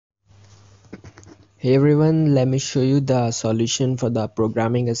Hey everyone, let me show you the solution for the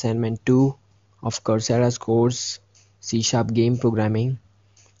programming assignment 2 of Coursera's course C# game programming.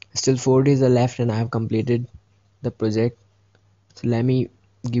 Still 4 days are left and I have completed the project. So let me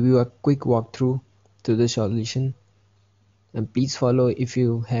give you a quick walkthrough to the solution, and please follow if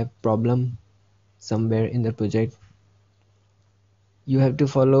you have problem somewhere in the project. You have to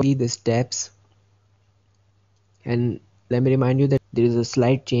follow the steps, and let me remind you that there is a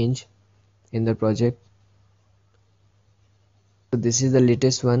slight change in the project. So this is the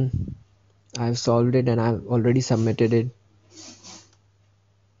latest one. I have solved it and I have already submitted it.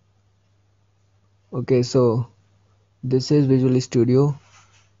 Okay, so this is Visual Studio.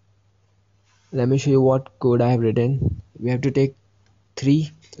 Let me show you what code I have written. We have to take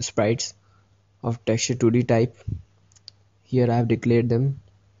 3 sprites of texture 2D type. Here I have declared them,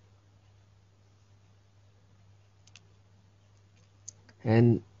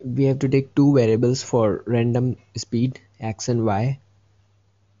 and we have to take 2 variables for random speed, x and y.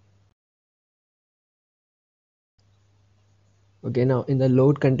 Okay, now in the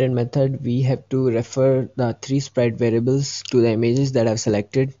load content method we have to refer the 3 sprite variables to the images that I have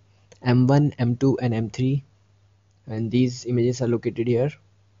selected, m1, m2 and m3, and these images are located here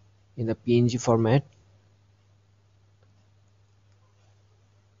in the PNG format.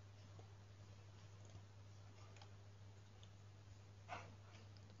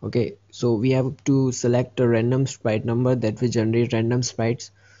 Okay, so we have to select a random sprite number that will generate random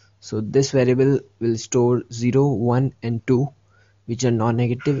sprites. So this variable will store 0, 1 and 2, which are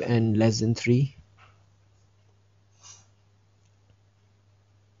non-negative and less than 3.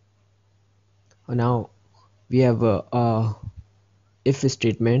 Now we have a if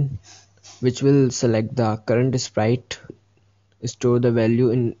statement which will select the current sprite, store the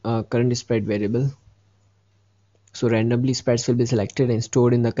value in current sprite variable. So randomly sprites will be selected and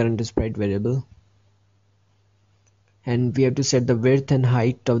stored in the current sprite variable. And we have to set the width and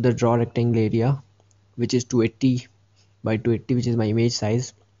height of the draw rectangle area, which is 280 by 280, which is my image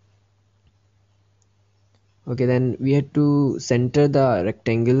size. Okay, then we have to center the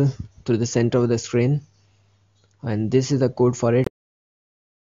rectangle through the center of the screen, and this is the code for it.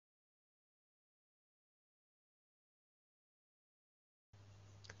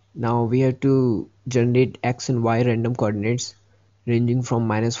 Now we have to generate x and y random coordinates ranging from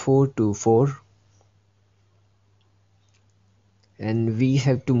 -4 to 4, and we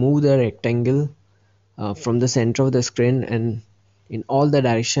have to move the rectangle from the center of the screen and in all the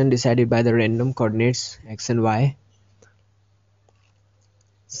direction decided by the random coordinates x and y.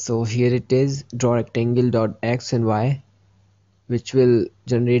 So here it is, draw rectangle dot x and y, which will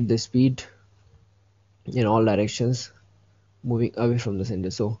generate the speed in all directions moving away from the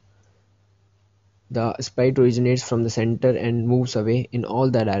center. So the sprite originates from the center and moves away in all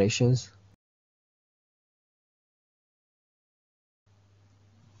the directions.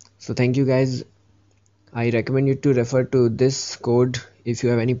 So thank you guys. I recommend you to refer to this code if you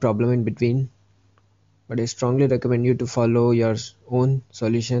have any problem in between, but I strongly recommend you to follow your own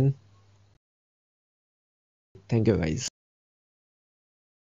solution. Thank you guys.